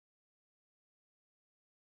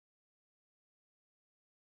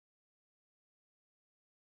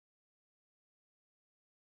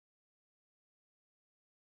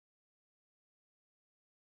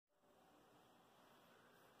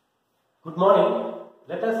Good morning.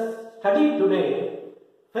 Let us study today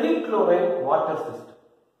FeCl3 water system.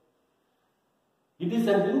 It is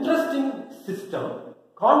an interesting system,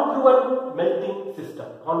 congruent melting system,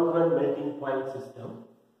 congruent melting point system.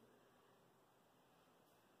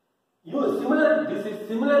 This is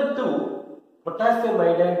similar to potassium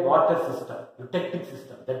iodide water system, EUTECTIC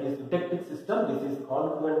system. That is EUTECTIC system. This is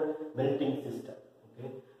congruent melting system.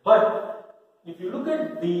 Okay, but if you look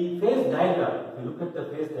at the phase diagram,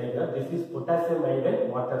 this is potassium iodide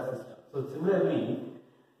water system. So similarly,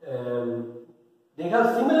 they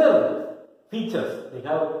have similar features.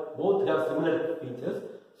 Both have similar features.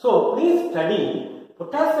 So please study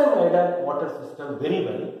potassium iodide water system very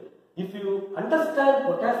well. If you understand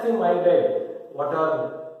potassium iodide, what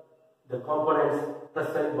are the components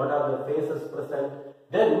present, what are the phases present,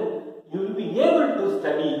 then you will be able to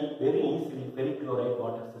study very easily FeCl3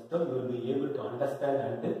 water system. You will be able to understand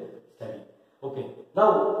and study. Okay.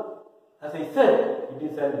 Now, as I said, it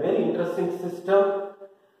is a very interesting system.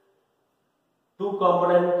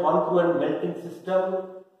 Two-component congruent melting system.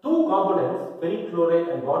 Two components,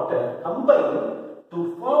 FeCl3 and water, combine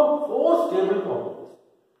to form four stable compounds.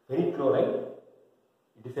 FeCl3,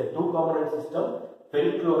 it is a two-component system.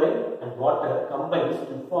 FeCl3 and water combines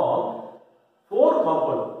to form four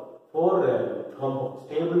compounds,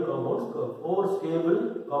 stable compounds,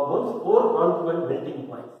 four congruent melting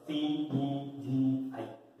points, C, E, G, I.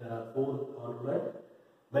 There are four congruent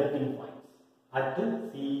melting points at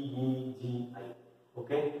C, E, G, I.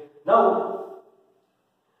 Okay. Now,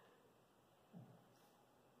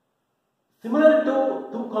 similar to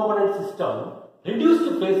two-component system,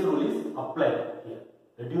 reduced phase rule is applied here.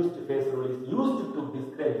 Reduced phase rule is used to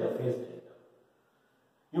describe the phase diagram.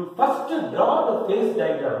 You first draw the phase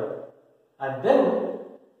diagram and then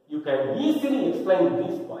you can easily explain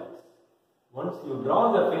these points. Once you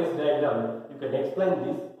draw the phase diagram, you can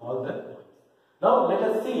explain all the points. Now let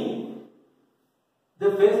us see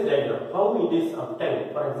the phase diagram, how it is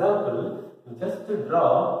obtained. For example, you just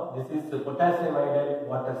draw, this is the potassium iodide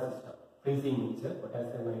water system, freezing nature,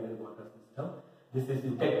 potassium iodide water system. This is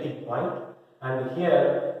EUTECTIC point, and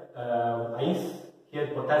here ice, here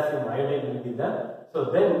potassium iodide will be there. So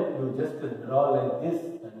then you just draw like this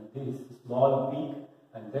and this small peak,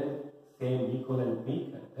 and then same equivalent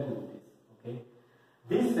peak, and then this. Okay.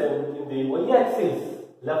 This in the y-axis,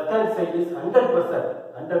 left hand side is 100%.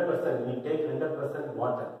 100%. We take 100%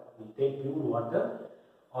 water. We take pure water.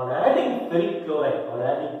 On adding FeCl3,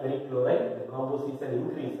 the composition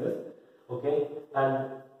increases. Okay, and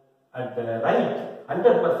at the right,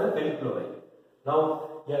 100% FeCl3. Now,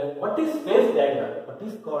 what is phase diagram? What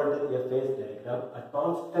is called a phase diagram? At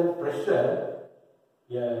constant pressure,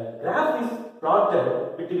 a graph is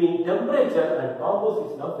plotted between temperature and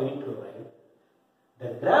composition of FeCl3. The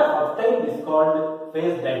graph obtained is called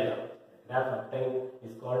phase diagram. The graph obtained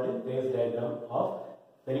is called phase diagram of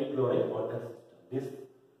FeCl3 water system.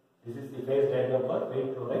 This is the phase diagram for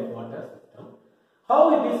FeCl3 water system. How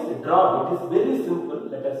it is drawn? It is very simple.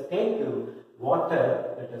 Let us take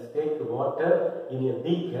water. Let us take water in a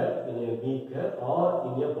beaker, or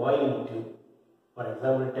in a boiling tube. For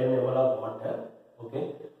example, 10 ml of water.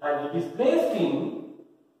 Okay, and it is placed in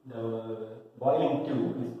the boiling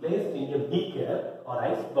tube. Is placed in a beaker or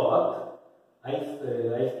ice bath, ice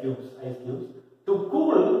cubes, to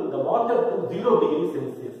cool the water to 0 degrees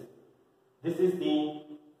Celsius. This is the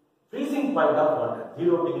freezing point of water.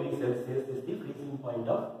 0 degrees Celsius is the freezing point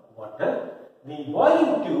of water. The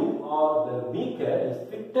boiling tube or the beaker is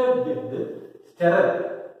fitted with the stirrer.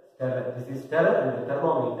 This is stirrer and the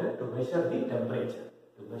thermometer to measure the temperature,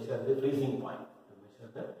 to measure the freezing point, to measure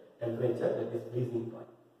the temperature, that is freezing point.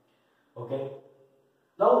 Okay.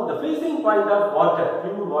 Now the freezing point of water,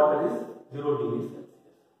 pure water, is 0 degrees Celsius.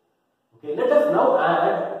 Okay. Let us now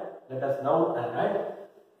add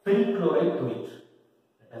FeCl3 to it.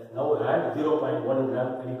 Let us now add 0.1 gram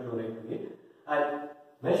FeCl3 to it and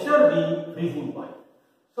measure the freezing point.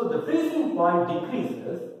 So the freezing point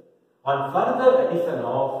decreases on further addition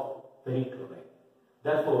of FeCl3.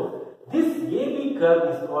 Therefore, this AB curve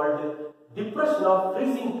is called depression of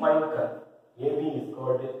freezing point curve. AB is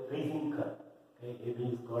called freezing curve. Okay, AB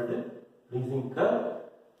is called freezing curve.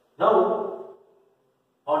 Now,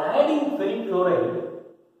 on adding FeCl3,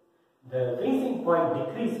 the freezing point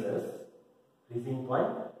decreases.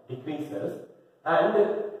 And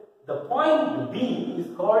the point B is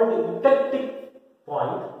called EUTECTIC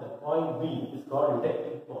point. The point B is called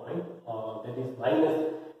EUTECTIC point, that is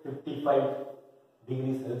minus 55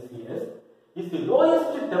 degrees Celsius, is the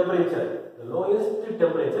lowest temperature. The lowest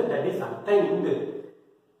temperature that is obtained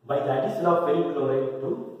by the addition of FeCl3 to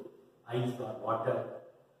ice or water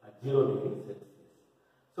at 0 degrees Celsius.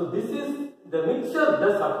 So So this is the mixture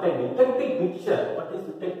thus obtained, eutectic mixture. What is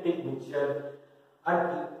eutectic mixture?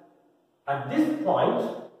 At this point,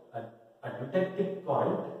 at eutectic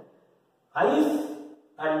point, ice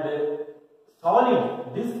and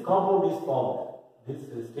solid, this compound is formed. This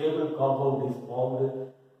stable compound is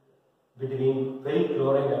formed between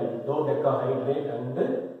ferrichloride and dodecahydrate and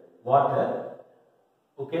water.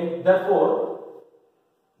 Okay, therefore,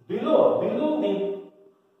 below the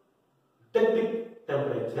eutectic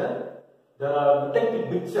temperature, there are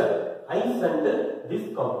eutectic mixture, ice and this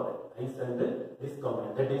component.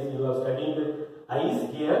 That is, you have studied ice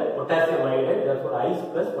here, potassium iodide, therefore ice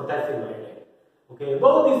plus potassium iodide. Okay,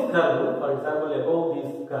 above this curve, for example, above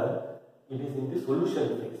this curve, it is in the solution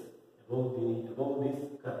phase. Above this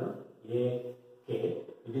curve, A, K,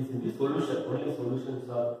 it is in the solution. Only solutions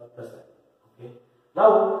are present. Okay. Now,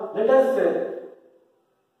 let us,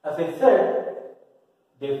 as I said,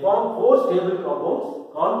 they form 4 stable compounds,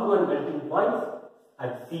 congruent melting points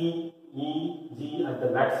at C, E, G at the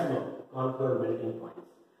maximum congruent melting points.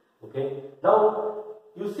 Okay. Now,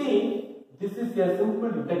 you see, this is a simple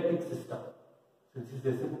eutectic system. This is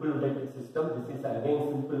a simple eutectic system. This is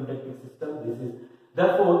again simple eutectic system. This is,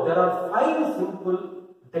 therefore, there are 5 simple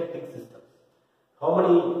eutectic systems. How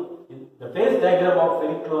many? The phase diagram of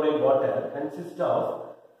ferrichloride water consists of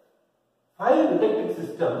 5 eutectic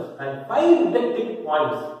systems and 5 eutectic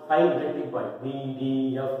points. 5 eutectic points, B,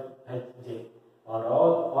 D, F, H, J are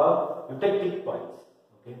all eutectic points.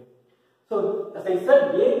 Okay. So, as I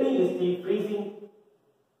said, AB is the freezing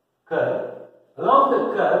curve. Along the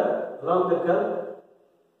curve,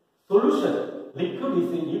 solution, liquid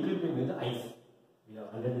is in equilibrium with the ice. We have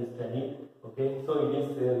already studied. Okay, so it is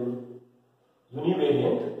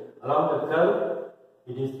univariant. Along the curve,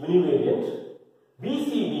 it is univariant.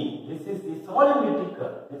 BCD, this is the solubility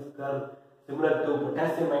curve. This curve, similar to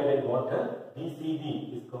potassium iodide water, BCD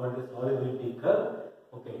is called the solubility curve.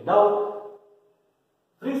 Okay, now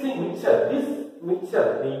freezing mixture. This mixture,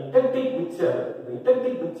 the eutectic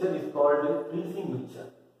mixture is called the freezing mixture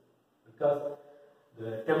because the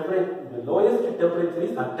lowest temperature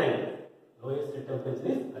is attained.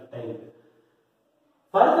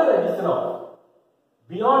 Further addition of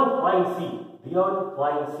beyond point C,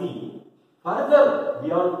 further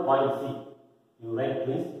beyond point C, you write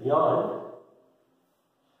please, beyond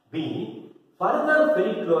B, further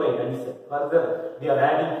ferrichloride addition, further we are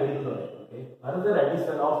adding ferrichloride, okay, further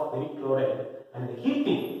addition of ferrichloride and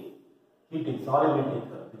heating solubility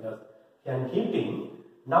curve, because heating,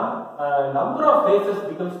 number of phases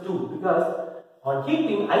becomes 2, because on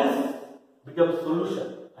heating ice becomes solution,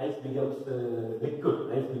 ice becomes liquid,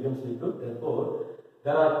 therefore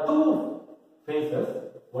there are 2 phases.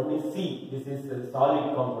 One is C, this is a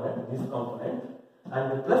solid component, this component,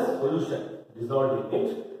 and plus solution dissolved in it,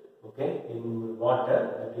 okay, in water,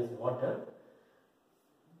 that is water.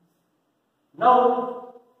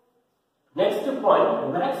 Now, next point, the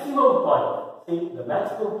maximum point. See, the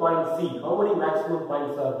maximum point C, how many maximum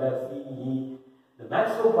points are there? C, E. The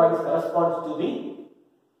maximum points corresponds to the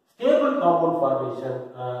stable compound formation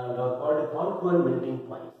and are called congruent melting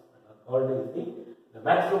points. The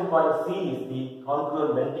maximum point C is the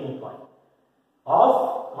congruent melting point of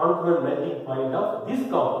this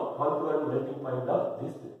compound, congruent melting point of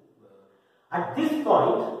this. At this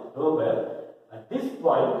point, remember,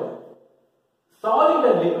 solid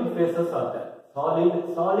and liquid phases are there.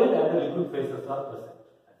 Solid and liquid phases are present.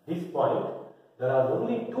 At this point, there are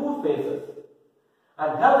only 2 phases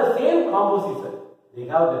and have the same composition. They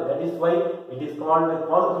have that is why it is called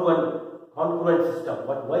congruent system.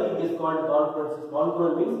 But why it is called congruent system?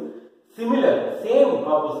 Congruent means similar, same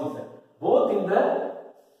composition, both in the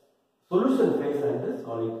solution phase and the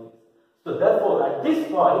solid phase. So therefore, at this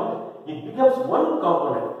point, it becomes one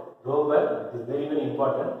component. Remember, it is very, very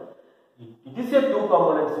important. It is a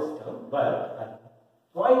 2-component system, but at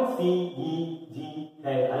point C, E, G, I,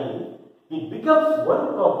 it becomes one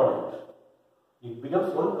component.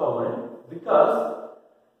 Because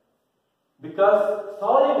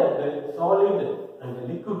solid and the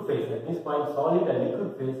liquid phase, at this point solid and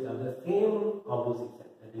liquid phase have the same composition,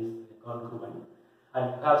 that is congruent, and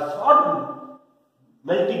have short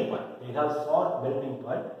melting point. They have short melting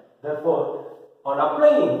point. Therefore, by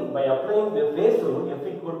applying the phase rule, F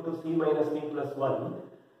equal to C minus T plus 1,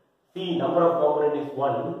 C number of component is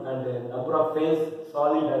 1 and the number of phase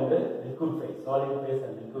solid and liquid phase, solid phase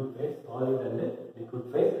and liquid phase, solid and liquid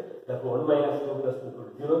phase. Therefore, 1 minus 2 plus 2 equal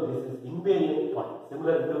to 0. This is invariant point,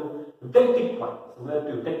 similar to eutectic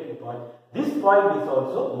point. This point is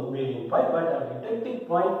also invariant point, but at eutectic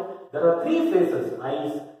point, there are 3 phases,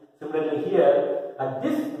 ice. Similarly here, at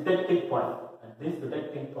this eutectic point, you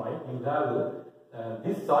have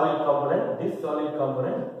this solid component,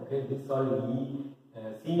 okay, this solid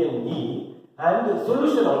C and E, and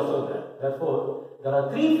solution also there. Therefore, there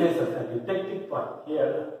are three phases at eutectic point.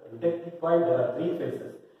 Here, eutectic point, there are three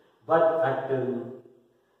phases. But at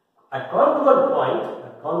congruent point,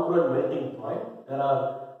 at congruent melting point, there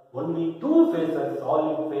are only two phases,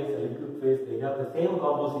 solid phase and liquid phase. They have the same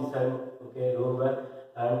composition, okay, remember,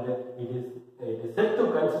 and it is said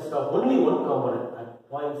to consist of only one component. At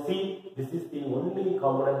point C, this is the only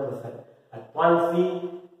component present. At point C,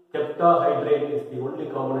 heptahydrate is the only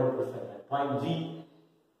component present. At point G,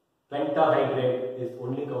 pentahydrate is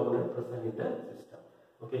only component present in the system.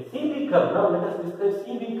 Okay, CB curve. Now let us discuss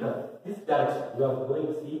CB curve. This direction, you are going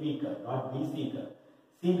CB curve, not BC curve.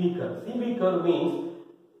 CB curve. CB curve means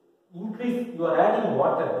increase, you are adding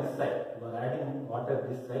water this side. You are adding water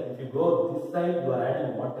this side. If you go this side, you are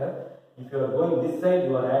adding water. If you are going this side,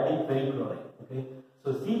 you are adding ferrichloride. Okay.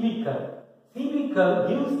 So CB curve. CB curve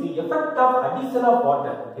gives the effect of addition of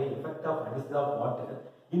water. Okay. Effect of addition of water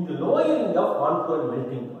in the lowering of confluent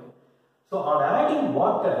melting point. So on adding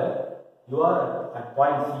water, you are at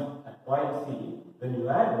point C. At point C, when you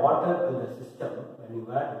add water to the system,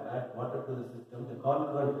 the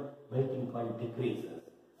confluent melting point decreases.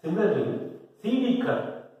 Similarly, CD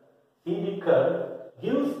curve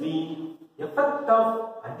gives the effect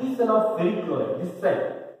of addition of ferrichloride. This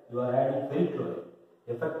side, you are adding ferrichloride.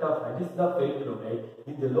 Effect of addition of ferrichloride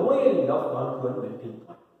in the lowering of confluent melting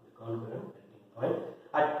point.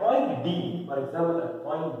 At point D, for example, at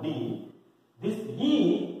point D, this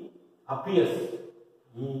E appears.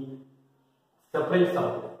 E separates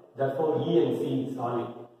out. Therefore, E and C is solid.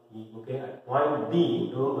 Okay. At point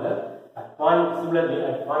D, remember. Similarly,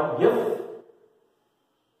 at point F,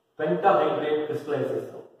 pentahydrate crystallizes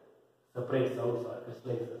out, separates out or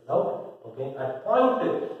crystallizes out. Okay. At point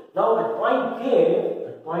K,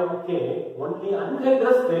 only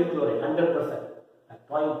anhydrous ferrichloride, 100%. At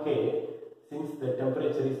point K, since the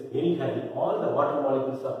temperature is very high, all the water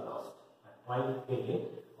molecules are lost. At point K,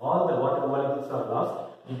 all the water molecules are lost.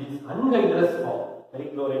 It is anhydrous form.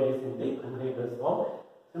 Ferrichloride is in the anhydrous form.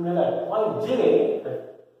 Similarly, at point J,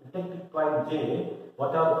 eutectic point J,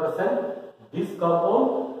 what are present? This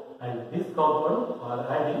compound and this compound are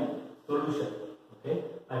adding solution. Okay,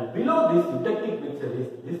 and below this eutectic mixture is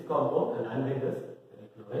this compound and anhydrous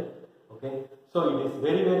ferrichloride. Okay, so it is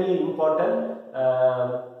very, very important.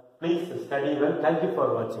 Please study well. Thank you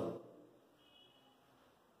for watching.